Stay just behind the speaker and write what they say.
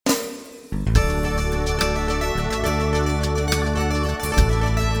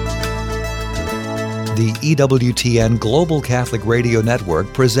the EWTN Global Catholic Radio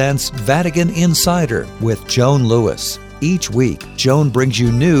Network presents Vatican Insider with Joan Lewis. Each week, Joan brings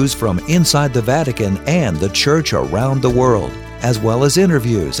you news from inside the Vatican and the Church around the world, as well as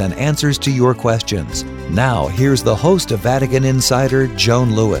interviews and answers to your questions. Now, here's the host of Vatican Insider,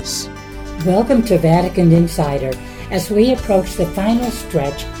 Joan Lewis. Welcome to Vatican Insider as we approach the final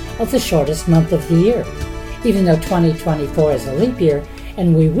stretch of the shortest month of the year, even though 2024 is a leap year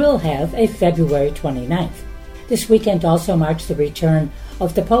and we will have a February 29th. This weekend also marks the return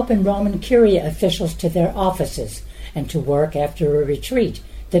of the Pope and Roman Curia officials to their offices and to work after a retreat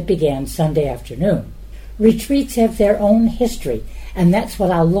that began Sunday afternoon. Retreats have their own history, and that's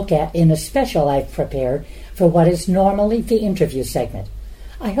what I'll look at in a special I've prepared for what is normally the interview segment.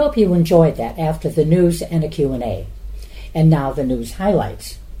 I hope you enjoyed that after the news and a Q&A. And now the news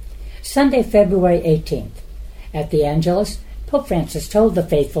highlights. Sunday, February 18th. At the Angelus, Pope Francis told the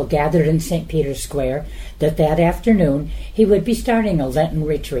faithful gathered in St. Peter's Square that afternoon he would be starting a Lenten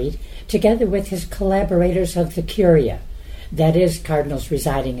retreat together with his collaborators of the Curia, that is, cardinals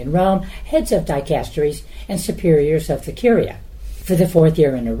residing in Rome, heads of dicasteries, and superiors of the Curia. For the fourth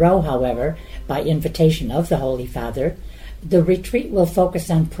year in a row, however, by invitation of the Holy Father, the retreat will focus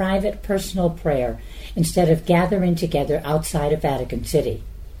on private personal prayer instead of gathering together outside of Vatican City.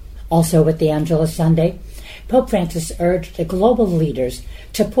 Also at the Angelus Sunday, Pope Francis urged the global leaders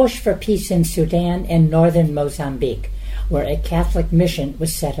to push for peace in Sudan and northern Mozambique, where a Catholic mission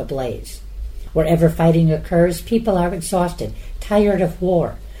was set ablaze. Wherever fighting occurs, people are exhausted, tired of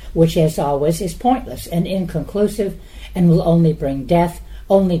war, which as always is pointless and inconclusive and will only bring death,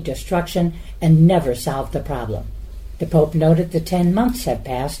 only destruction, and never solve the problem. The Pope noted that 10 months have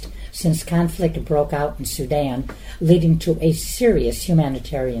passed since conflict broke out in Sudan, leading to a serious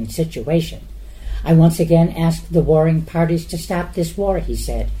humanitarian situation. I once again ask the warring parties to stop this war, he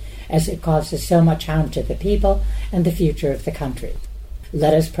said, as it causes so much harm to the people and the future of the country.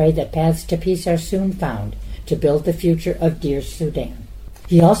 Let us pray that paths to peace are soon found to build the future of dear Sudan.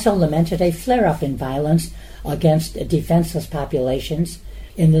 He also lamented a flare-up in violence against defenseless populations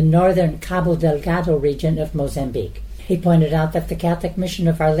in the northern Cabo Delgado region of Mozambique. He pointed out that the Catholic mission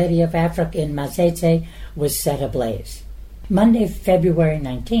of Our Lady of Africa in Mazete was set ablaze. Monday, February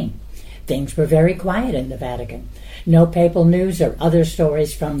 19th. Things were very quiet in the Vatican. No papal news or other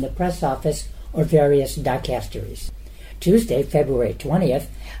stories from the press office or various dicasteries. Tuesday, February 20th,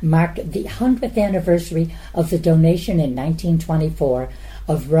 marked the 100th anniversary of the donation in 1924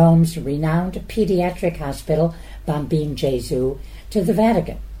 of Rome's renowned pediatric hospital, Bambin Gesù, to the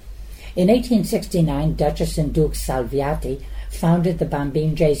Vatican. In 1869, Duchess and Duke Salviati founded the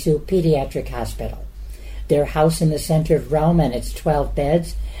Bambin Gesù Pediatric Hospital. Their house in the center of Rome and its 12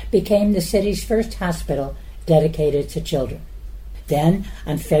 beds became the city's first hospital dedicated to children. Then,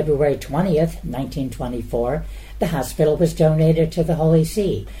 on February 20th, 1924, the hospital was donated to the Holy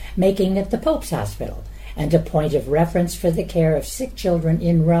See, making it the Pope's hospital and a point of reference for the care of sick children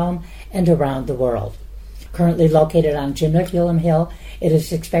in Rome and around the world. Currently located on Janiculum Hill, it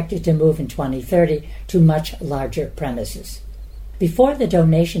is expected to move in 2030 to much larger premises. Before the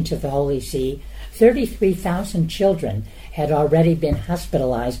donation to the Holy See, 33,000 children had already been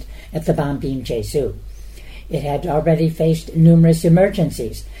hospitalized at the Bambin Gesù. It had already faced numerous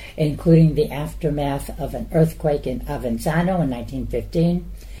emergencies, including the aftermath of an earthquake in Avenzano in 1915,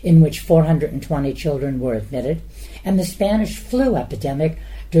 in which 420 children were admitted, and the Spanish flu epidemic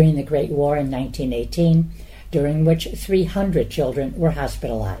during the Great War in 1918, during which 300 children were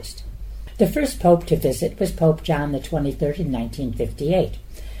hospitalized. The first pope to visit was Pope John XXIII in 1958,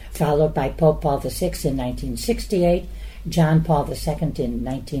 followed by Pope Paul VI in 1968, John Paul II in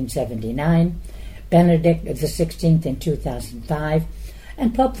 1979, Benedict XVI in 2005,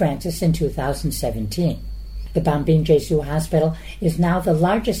 and Pope Francis in 2017. The Bambin Gesù Hospital is now the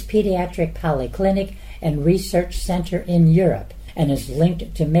largest pediatric polyclinic and research center in Europe and is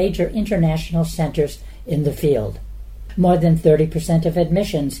linked to major international centers in the field. More than 30% of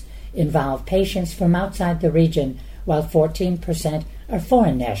admissions involve patients from outside the region, while 14% are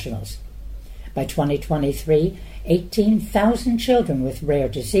foreign nationals. By 2023, 18,000 children with rare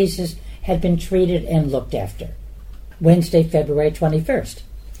diseases had been treated and looked after. Wednesday, February 21st.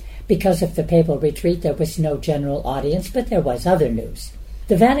 Because of the papal retreat, there was no general audience, but there was other news.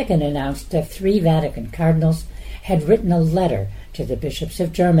 The Vatican announced that 3 Vatican cardinals had written a letter to the bishops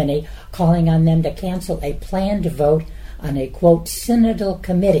of Germany calling on them to cancel a planned vote on a, quote, synodal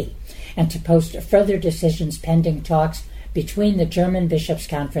committee and to post further decisions pending talks between the German Bishops'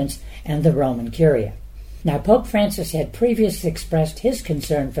 Conference and the Roman Curia. Now, Pope Francis had previously expressed his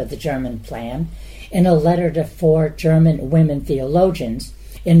concern for the German plan in a letter to 4 German women theologians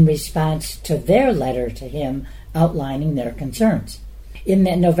in response to their letter to him outlining their concerns. In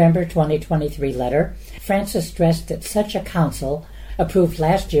that November 2023 letter, Francis stressed that such a council, approved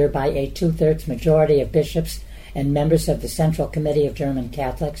last year by a 2/3 majority of bishops and members of the Central Committee of German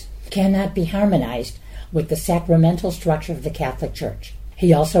Catholics, cannot be harmonized with the sacramental structure of the Catholic Church.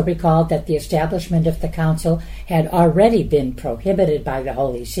 He also recalled that the establishment of the council had already been prohibited by the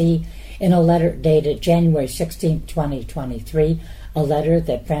Holy See in a letter dated January 16, 2023, a letter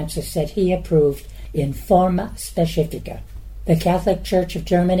that Francis said he approved in forma specifica. The Catholic Church of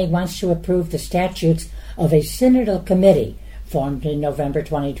Germany wants to approve the statutes of a synodal committee formed in November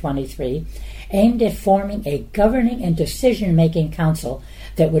 2023, aimed at forming a governing and decision-making council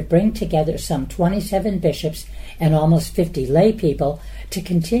that would bring together some 27 bishops and almost 50 lay people to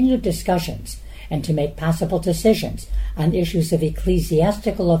continue discussions and to make possible decisions on issues of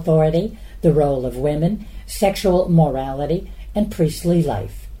ecclesiastical authority, the role of women, sexual morality, and priestly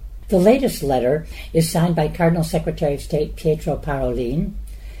life. The latest letter is signed by Cardinal Secretary of State Pietro Parolin,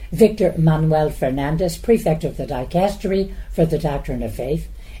 Victor Manuel Fernandez, Prefect of the Dicastery for the Doctrine of Faith,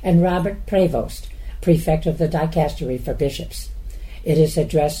 and Robert Prevost, Prefect of the Dicastery for Bishops. It is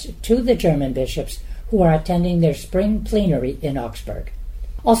addressed to the German bishops who are attending their spring plenary in Augsburg.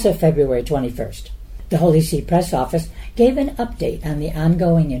 Also February 21st, the Holy See Press Office gave an update on the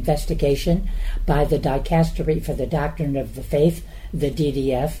ongoing investigation by the Dicastery for the Doctrine of the Faith, the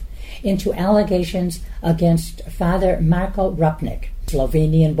DDF, into allegations against Father Marko Rupnik,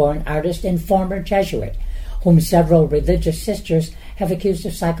 Slovenian-born artist and former Jesuit, whom several religious sisters have accused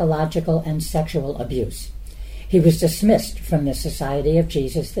of psychological and sexual abuse. He was dismissed from the Society of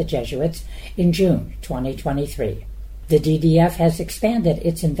Jesus the Jesuits in June 2023. The DDF has expanded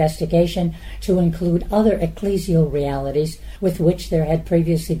its investigation to include other ecclesial realities with which there had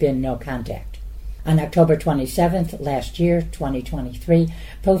previously been no contact. On October 27th last year, 2023,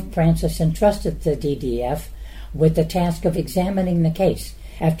 Pope Francis entrusted the DDF with the task of examining the case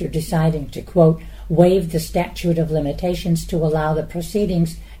after deciding to, quote, waive the statute of limitations to allow the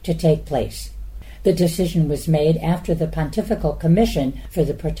proceedings to take place. The decision was made after the Pontifical Commission for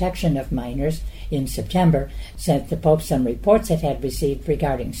the Protection of Minors in September sent the Pope some reports it had received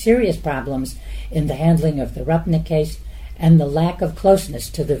regarding serious problems in the handling of the Rupnik case and the lack of closeness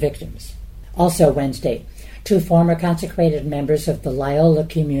to the victims. Also Wednesday, 2 former consecrated members of the Loyola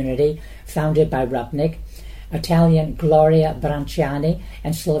community founded by Rupnik, Italian Gloria Branciani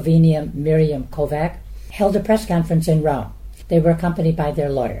and Slovenian Miriam Kovac, held a press conference in Rome. They were accompanied by their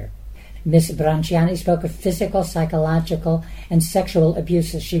lawyer. Ms. Branciani spoke of physical, psychological, and sexual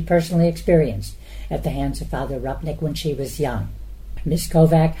abuses she personally experienced at the hands of Father Rupnik when she was young. Ms.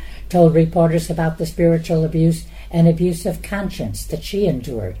 Kovac told reporters about the spiritual abuse and abuse of conscience that she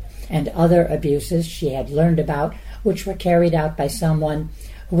endured, and other abuses she had learned about which were carried out by someone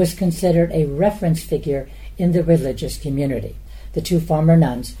who was considered a reference figure in the religious community. The 2 former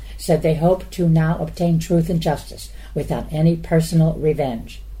nuns said they hope to now obtain truth and justice without any personal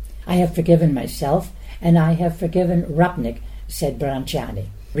revenge. I have forgiven myself, and I have forgiven Rupnik, said Branciani,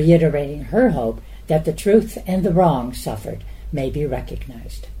 reiterating her hope that the truth and the wrong suffered may be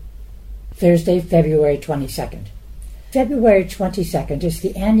recognized. Thursday, February 22nd. February 22nd is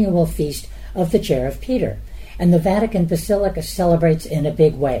the annual feast of the Chair of Peter, and the Vatican Basilica celebrates in a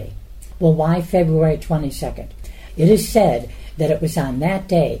big way. Well, why February 22nd? It is said that it was on that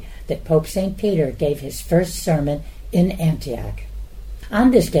day that Pope St. Peter gave his first sermon in Antioch.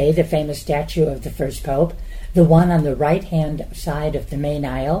 On this day, the famous statue of the first pope, the one on the right-hand side of the main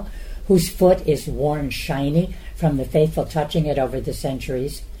aisle, whose foot is worn shiny from the faithful touching it over the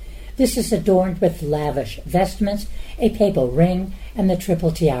centuries, this is adorned with lavish vestments, a papal ring, and the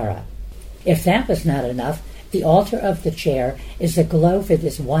triple tiara. If that was not enough, the altar of the chair is aglow for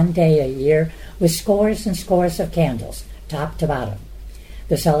this one day a year with scores and scores of candles, top to bottom.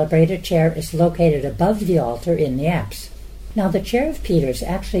 The celebrated chair is located above the altar in the apse. Now, the chair of Peter is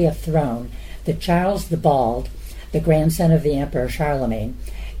actually a throne that Charles the Bald, the grandson of the Emperor Charlemagne,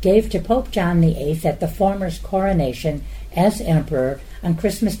 gave to Pope John VIII at the former's coronation as emperor on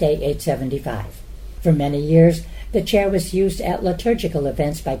Christmas Day 875. For many years, the chair was used at liturgical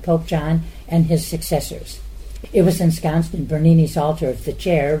events by Pope John and his successors. It was ensconced in Bernini's altar of the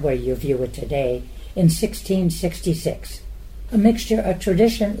chair, where you view it today, in 1666. A mixture of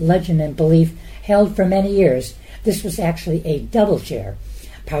tradition, legend, and belief held for many years, this was actually a double chair,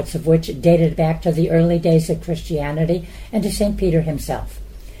 parts of which dated back to the early days of Christianity and to St. Peter himself.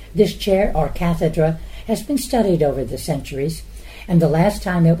 This chair, or cathedra, has been studied over the centuries, and the last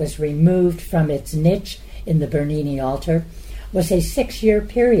time it was removed from its niche in the Bernini altar was a 6-year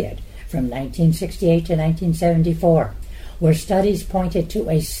period, from 1968 to 1974, where studies pointed to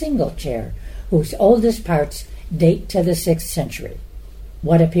a single chair whose oldest parts date to the 6th century.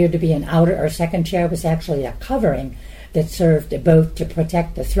 What appeared to be an outer or second chair was actually a covering that served both to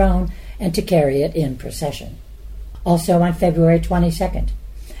protect the throne and to carry it in procession. Also on February 22nd,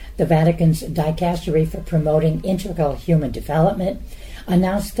 the Vatican's Dicastery for Promoting Integral Human Development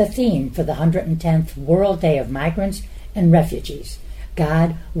announced the theme for the 110th World Day of Migrants and Refugees,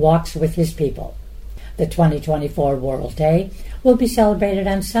 God Walks with His People. The 2024 World Day will be celebrated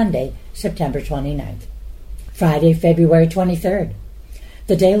on Sunday, September 29th. Friday, February 23rd.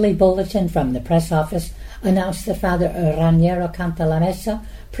 The Daily Bulletin from the press office announced that Father Raniero Cantalamessa,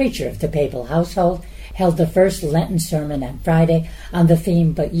 preacher of the Papal household, held the first Lenten sermon on Friday on the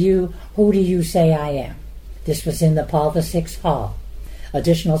theme, But You, Who Do You Say I Am? This was in the Paul VI Hall.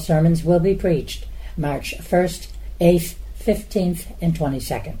 Additional sermons will be preached March 1st, 8th, 15th, and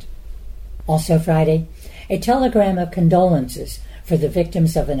 22nd. Also Friday, a telegram of condolences for the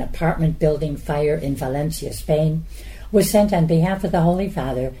victims of an apartment building fire in Valencia, Spain, was sent on behalf of the Holy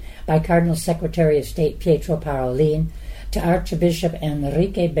Father by Cardinal Secretary of State Pietro Parolin to Archbishop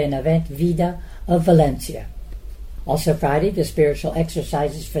Enrique Benavent Vida of Valencia. Also Friday, the spiritual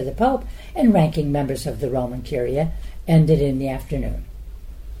exercises for the Pope and ranking members of the Roman Curia ended in the afternoon.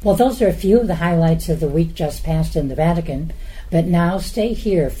 Well, those are a few of the highlights of the week just passed in the Vatican, but now stay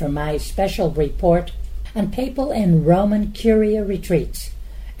here for my special report on Papal and Roman Curia retreats,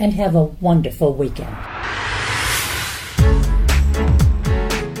 and have a wonderful weekend.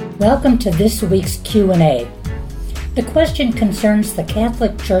 Welcome to this week's Q&A. The question concerns the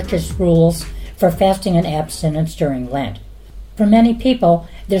Catholic Church's rules for fasting and abstinence during Lent. For many people,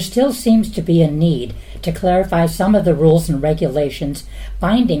 there still seems to be a need to clarify some of the rules and regulations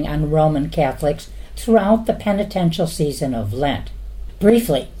binding on Roman Catholics throughout the penitential season of Lent.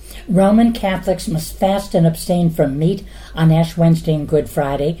 Briefly, Roman Catholics must fast and abstain from meat on Ash Wednesday and Good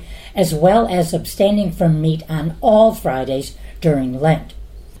Friday, as well as abstaining from meat on all Fridays during Lent.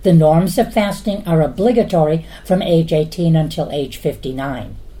 The norms of fasting are obligatory from age 18 until age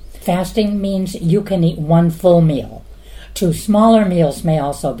 59. Fasting means you can eat one full meal. 2 smaller meals may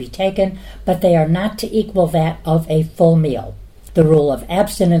also be taken, but they are not to equal that of a full meal. The rule of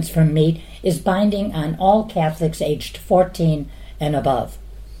abstinence from meat is binding on all Catholics aged 14 and above.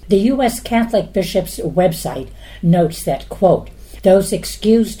 The U.S. Catholic Bishop's website notes that, quote, those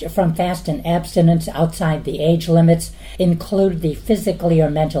excused from fast and abstinence outside the age limits include the physically or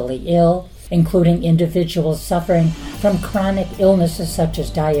mentally ill, including individuals suffering from chronic illnesses such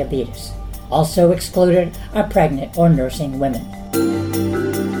as diabetes. Also excluded are pregnant or nursing women.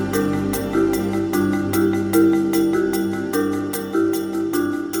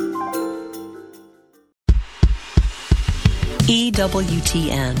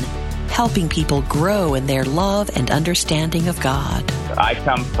 EWTN, helping people grow in their love and understanding of God. I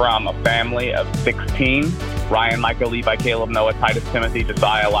come from a family of 16. Ryan, Micah, Levi, Caleb, Noah, Titus, Timothy,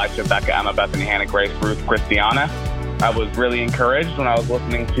 Josiah, Elisha, Becca, Emma, Bethany, Hannah, Grace, Ruth, Christiana. I was really encouraged when I was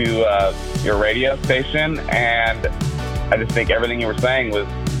listening to your radio station, and I just think everything you were saying was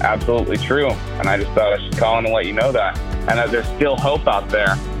absolutely true. And I just thought I should call in and let you know that. And that there's still hope out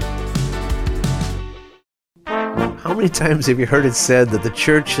there. How many times have you heard it said that the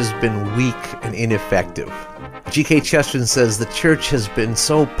church has been weak and ineffective? G.K. Chesterton says the church has been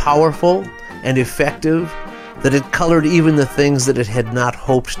so powerful and effective that it colored even the things that it had not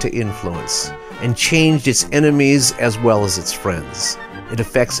hoped to influence, and changed its enemies as well as its friends. It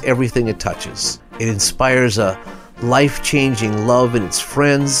affects everything it touches. It inspires a life-changing love in its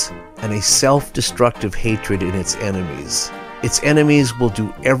friends and a self-destructive hatred in its enemies. Its enemies will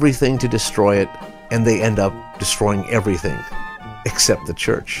do everything to destroy it, and they end up destroying everything except the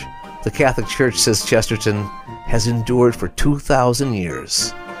church. The Catholic Church, says Chesterton, has endured for 2,000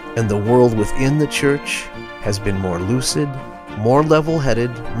 years, and the world within the church has been more lucid, more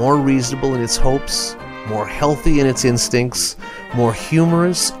level-headed, more reasonable in its hopes, more healthy in its instincts, more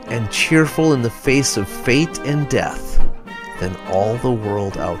humorous and cheerful in the face of fate and death than all the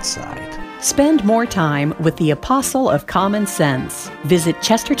world outside. Spend more time with the Apostle of Common Sense. Visit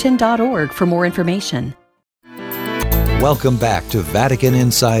chesterton.org for more information. Welcome back to Vatican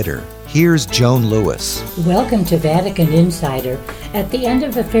Insider. Here's Joan Lewis. Welcome to Vatican Insider at the end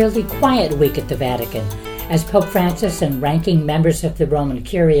of a fairly quiet week at the Vatican, as Pope Francis and ranking members of the Roman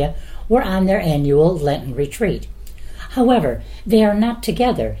Curia were on their annual Lenten retreat. However, they are not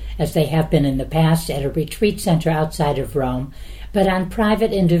together, as they have been in the past, at a retreat center outside of Rome, but on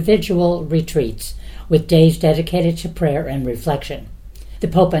private individual retreats, with days dedicated to prayer and reflection. The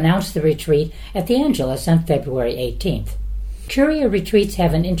Pope announced the retreat at the Angelus on February 18th. Curia retreats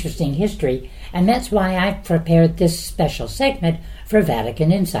have an interesting history, and that's why I've prepared this special segment for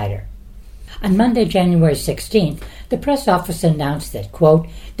Vatican Insider. On Monday, January 16th, the press office announced that, quote,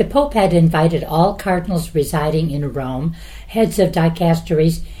 the Pope had invited all cardinals residing in Rome, heads of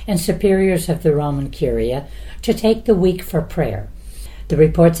dicasteries, and superiors of the Roman Curia to take the week for prayer. The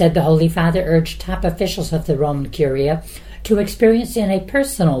report said the Holy Father urged top officials of the Roman Curia to experience in a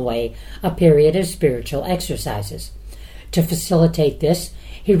personal way a period of spiritual exercises. To facilitate this,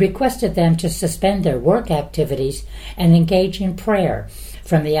 he requested them to suspend their work activities and engage in prayer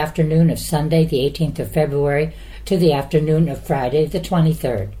from the afternoon of Sunday, the 18th of February, to the afternoon of Friday, the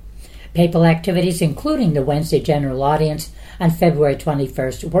 23rd. Papal activities, including the Wednesday general audience on February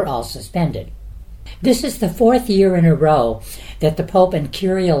 21st, were all suspended. This is the fourth year in a row that the Pope and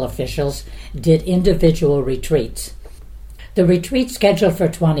Curial officials did individual retreats. The retreat scheduled for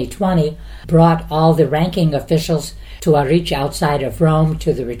 2020 brought all the ranking officials to a reach outside of Rome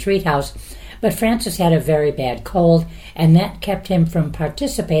to the retreat house, but Francis had a very bad cold, and that kept him from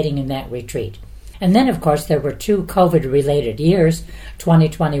participating in that retreat. And then, of course, there were two COVID-related years,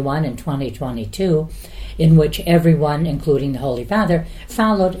 2021 and 2022, in which everyone, including the Holy Father,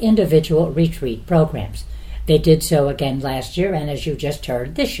 followed individual retreat programs. They did so again last year, and as you just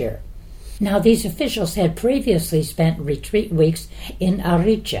heard, this year. Now, these officials had previously spent retreat weeks in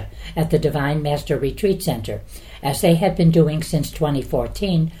Aricia at the Divine Master Retreat Center, as they had been doing since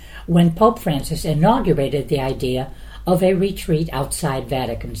 2014, when Pope Francis inaugurated the idea of a retreat outside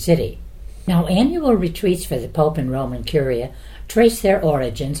Vatican City. Now, annual retreats for the Pope and Roman Curia trace their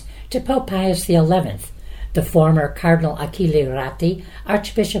origins to Pope Pius XI, the former Cardinal Achille Ratti,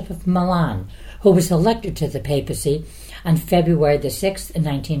 Archbishop of Milan, who was elected to the papacy on February the 6th,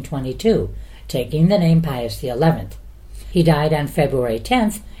 1922, taking the name Pius XI. He died on February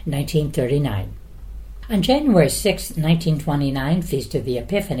 10th, 1939. On January 6, 1929, Feast of the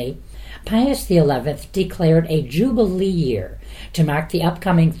Epiphany, Pius XI declared a Jubilee year to mark the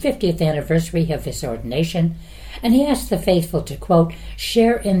upcoming 50th anniversary of his ordination, and he asked the faithful to, quote,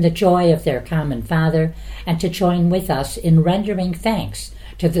 share in the joy of their common Father and to join with us in rendering thanks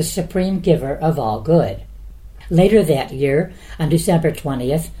to the supreme giver of all good. Later that year, on December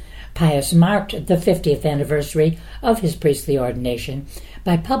 20th, Pius marked the 50th anniversary of his priestly ordination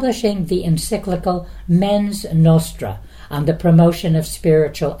by publishing the encyclical Mens Nostra on the promotion of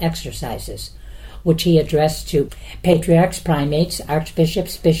spiritual exercises, which he addressed to patriarchs, primates,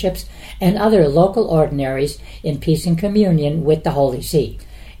 archbishops, bishops, and other local ordinaries in peace and communion with the Holy See.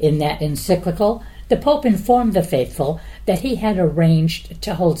 In that encyclical, the Pope informed the faithful that he had arranged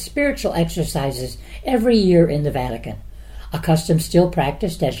to hold spiritual exercises every year in the Vatican, a custom still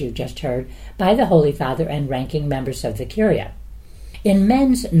practiced, as you just heard, by the Holy Father and ranking members of the Curia. In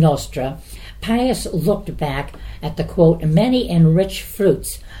Mens Nostra, Pius looked back at the, quote, many and rich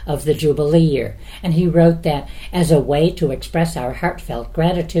fruits of the Jubilee year, and he wrote that, as a way to express our heartfelt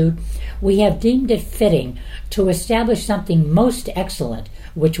gratitude, we have deemed it fitting to establish something most excellent,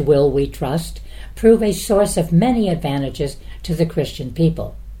 which will, we trust, prove a source of many advantages to the Christian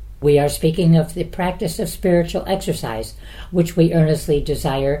people. We are speaking of the practice of spiritual exercise, which we earnestly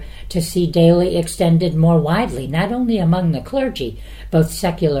desire to see daily extended more widely, not only among the clergy, both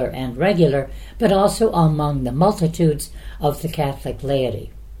secular and regular, but also among the multitudes of the Catholic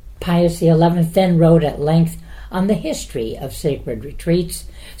laity. Pius XI then wrote at length on the history of sacred retreats,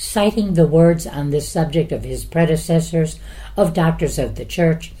 citing the words on this subject of his predecessors, of doctors of the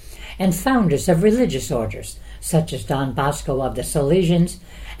Church, and founders of religious orders, such as Don Bosco of the Salesians,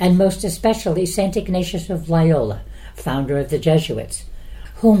 and most especially St. Ignatius of Loyola, founder of the Jesuits,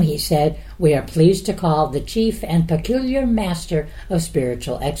 whom, he said, we are pleased to call the chief and peculiar master of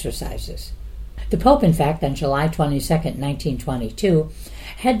spiritual exercises. The Pope, in fact, on July 22, 1922,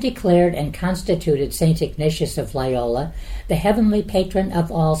 had declared and constituted St. Ignatius of Loyola the heavenly patron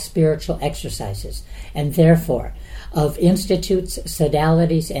of all spiritual exercises, and therefore of institutes,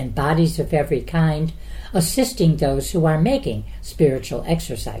 sodalities, and bodies of every kind, assisting those who are making spiritual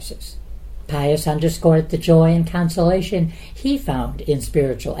exercises. Pius underscored the joy and consolation he found in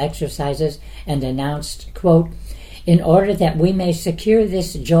spiritual exercises and announced, quote, in order that we may secure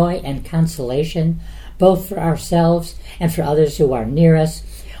this joy and consolation, both for ourselves and for others who are near us,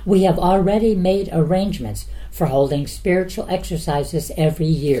 we have already made arrangements for holding spiritual exercises every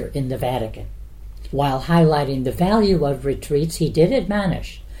year in the Vatican. While highlighting the value of retreats, he did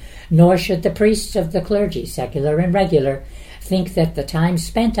admonish, nor should the priests of the clergy, secular and regular, think that the time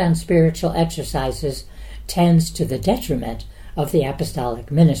spent on spiritual exercises tends to the detriment of the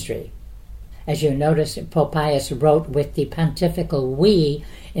apostolic ministry. As you notice, Pope Pius wrote with the pontifical we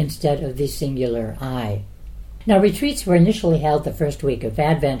instead of the singular I. Now, retreats were initially held the first week of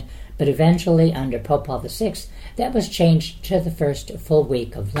Advent, but eventually, under Pope Paul VI, that was changed to the first full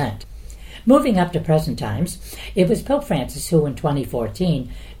week of Lent. Moving up to present times, it was Pope Francis who, in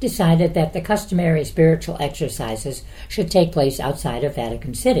 2014, decided that the customary spiritual exercises should take place outside of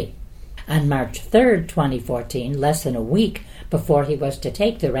Vatican City. On March 3, 2014, less than a week before he was to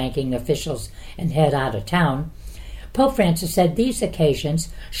take the ranking officials and head out of town, Pope Francis said these occasions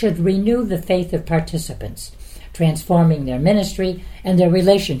should renew the faith of participants, transforming their ministry and their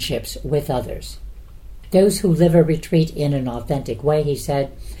relationships with others. Those who live a retreat in an authentic way, he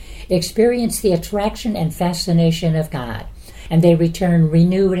said, experience the attraction and fascination of God, and they return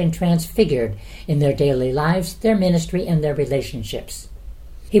renewed and transfigured in their daily lives, their ministry, and their relationships.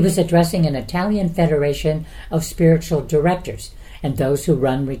 He was addressing an Italian federation of spiritual directors and those who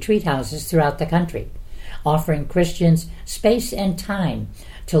run retreat houses throughout the country, offering Christians space and time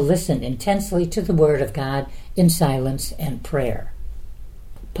to listen intensely to the Word of God in silence and prayer.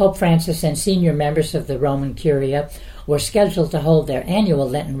 Pope Francis and senior members of the Roman Curia were scheduled to hold their annual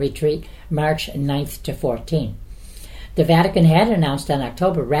Lenten retreat March 9th to 14th. The Vatican had announced on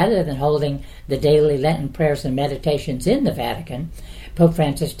October, rather than holding the daily Lenten prayers and meditations in the Vatican, Pope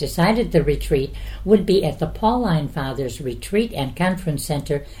Francis decided the retreat would be at the Pauline Fathers Retreat and Conference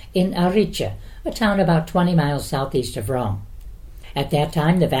Center in Aricia, a town about 20 miles southeast of Rome. At that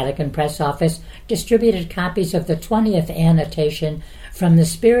time, the Vatican Press Office distributed copies of the 20th annotation from the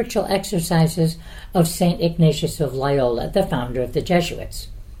spiritual exercises of St. Ignatius of Loyola, the founder of the Jesuits.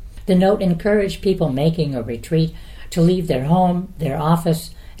 The note encouraged people making a retreat to leave their home, their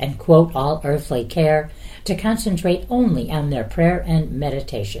office, and quote all earthly care, to concentrate only on their prayer and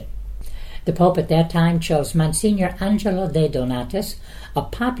meditation. The Pope at that time chose Monsignor Angelo De Donatis, a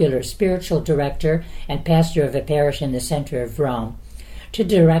popular spiritual director and pastor of a parish in the center of Rome, to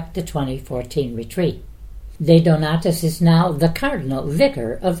direct the 2014 retreat. De Donatis is now the Cardinal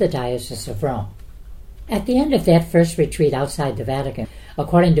Vicar of the Diocese of Rome. At the end of that first retreat outside the Vatican,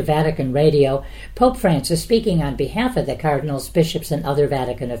 according to Vatican Radio, Pope Francis, speaking on behalf of the cardinals, bishops, and other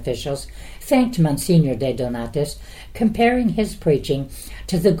Vatican officials, thanked Monsignor De Donatis, comparing his preaching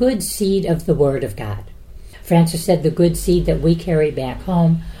to the good seed of the Word of God. Francis said the good seed that we carry back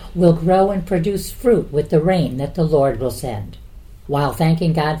home will grow and produce fruit with the rain that the Lord will send. While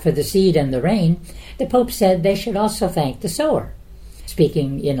thanking God for the seed and the rain, the Pope said they should also thank the sower.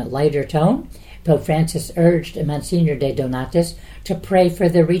 Speaking in a lighter tone, Pope Francis urged Monsignor De Donatis to pray for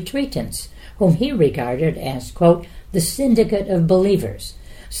the retreatants, whom he regarded as, quote, the syndicate of believers,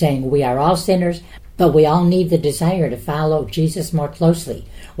 saying we are all sinners, but we all need the desire to follow Jesus more closely,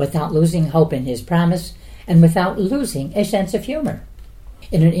 without losing hope in his promise and without losing a sense of humor.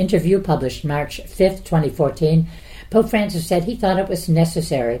 In an interview published March 5, 2014, Pope Francis said he thought it was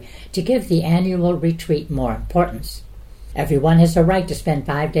necessary to give the annual retreat more importance. Everyone has a right to spend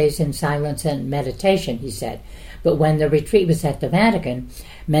 5 days in silence and meditation, he said, but when the retreat was at the Vatican,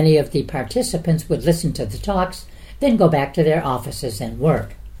 many of the participants would listen to the talks, then go back to their offices and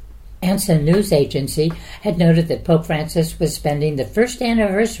work. Ansa News Agency had noted that Pope Francis was spending the first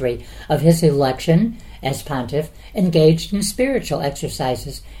anniversary of his election as pontiff engaged in spiritual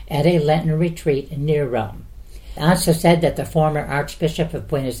exercises at a Lenten retreat near Rome. Ansa said that the former Archbishop of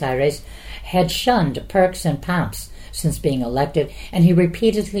Buenos Aires had shunned perks and pomps since being elected, and he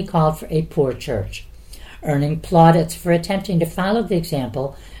repeatedly called for a poor church, earning plaudits for attempting to follow the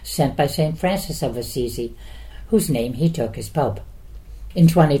example set by St. Francis of Assisi, whose name he took as Pope. In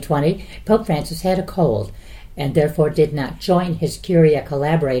 2020, Pope Francis had a cold and therefore did not join his Curia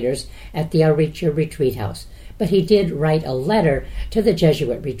collaborators at the Aricia Retreat House, but he did write a letter to the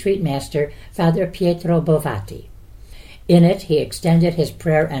Jesuit retreat master, Father Pietro Bovati. In it, he extended his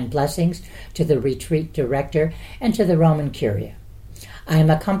prayer and blessings to the retreat director and to the Roman Curia. I am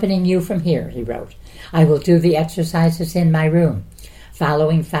accompanying you from here, he wrote. I will do the exercises in my room,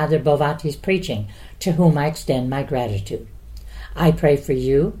 following Father Bovati's preaching, to whom I extend my gratitude. I pray for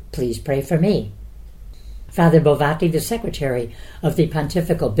you, please pray for me. Father Bovati, the secretary of the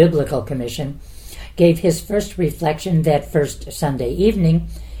Pontifical Biblical Commission, gave his first reflection that first Sunday evening,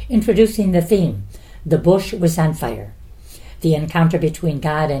 introducing the theme, The Bush Was on Fire, the encounter between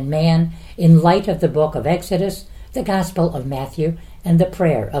God and man in light of the book of Exodus, the Gospel of Matthew, and the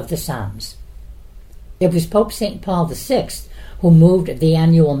prayer of the Psalms. It was Pope St. Paul VI who moved the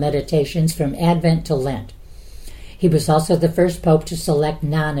annual meditations from Advent to Lent. He was also the first pope to select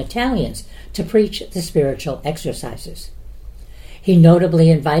non-Italians to preach the spiritual exercises. He notably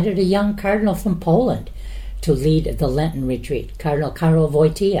invited a young cardinal from Poland to lead the Lenten retreat, Cardinal Karol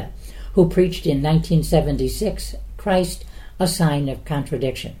Wojtyła, who preached in 1976, Christ, a Sign of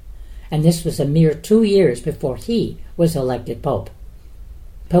Contradiction. and this was a mere 2 years before he was elected Pope.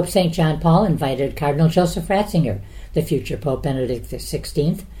 Pope St. John Paul invited Cardinal Joseph Ratzinger, the future Pope Benedict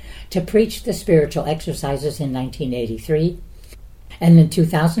XVI, to preach the spiritual exercises in 1983, and in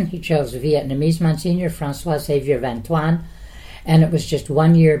 2000 he chose Vietnamese Monsignor François-Xavier Van Thuan, and it was just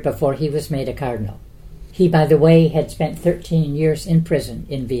 1 year before he was made a cardinal. He, by the way, had spent 13 years in prison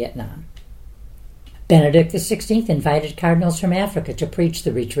in Vietnam. Benedict XVI invited cardinals from Africa to preach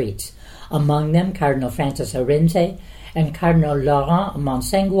the retreats, among them Cardinal Francis Arinze and Cardinal Laurent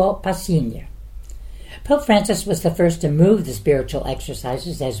Monsengwo Passigne. Pope Francis was the first to move the spiritual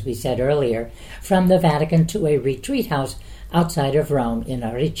exercises, as we said earlier, from the Vatican to a retreat house outside of Rome in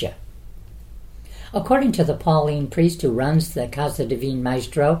Aricia. According to the Pauline priest who runs the Casa Divine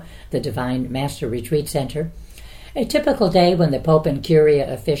Maestro, the Divine Master Retreat Center, a typical day when the Pope and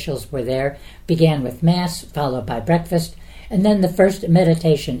Curia officials were there began with Mass, followed by breakfast, and then the first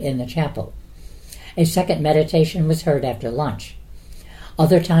meditation in the chapel. A second meditation was heard after lunch.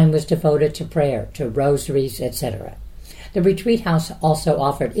 Other time was devoted to prayer, to rosaries, etc. The retreat house also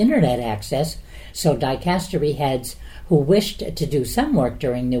offered internet access, so dicastery heads who wished to do some work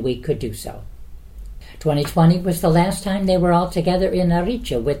during the week could do so. 2020 was the last time they were all together in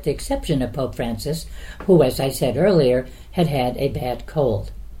Aricia, with the exception of Pope Francis, who, as I said earlier, had had a bad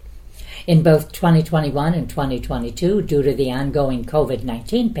cold. In both 2021 and 2022, due to the ongoing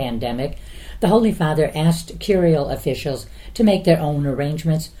COVID-19 pandemic, the Holy Father asked curial officials to make their own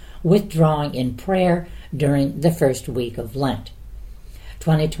arrangements, withdrawing in prayer during the first week of Lent.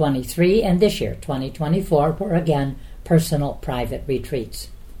 2023 and this year, 2024, were again personal private retreats.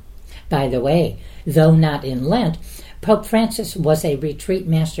 By the way, though not in Lent, Pope Francis was a retreat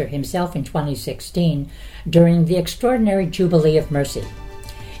master himself in 2016 during the extraordinary Jubilee of Mercy.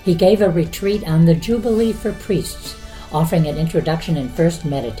 He gave a retreat on the Jubilee for priests, offering an introduction and first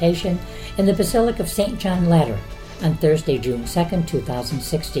meditation in the Basilica of St. John Lateran on Thursday, June 2,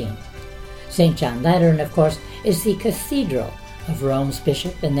 2016. St. John Lateran, of course, is the cathedral of Rome's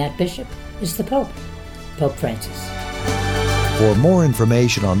bishop, and that bishop is the Pope, Pope Francis. For more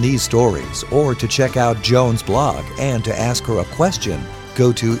information on these stories, or to check out Joan's blog and to ask her a question,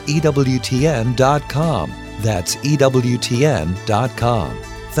 go to EWTN.com. That's EWTN.com.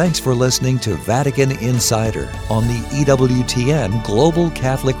 Thanks for listening to Vatican Insider on the EWTN Global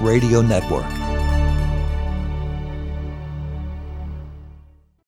Catholic Radio Network.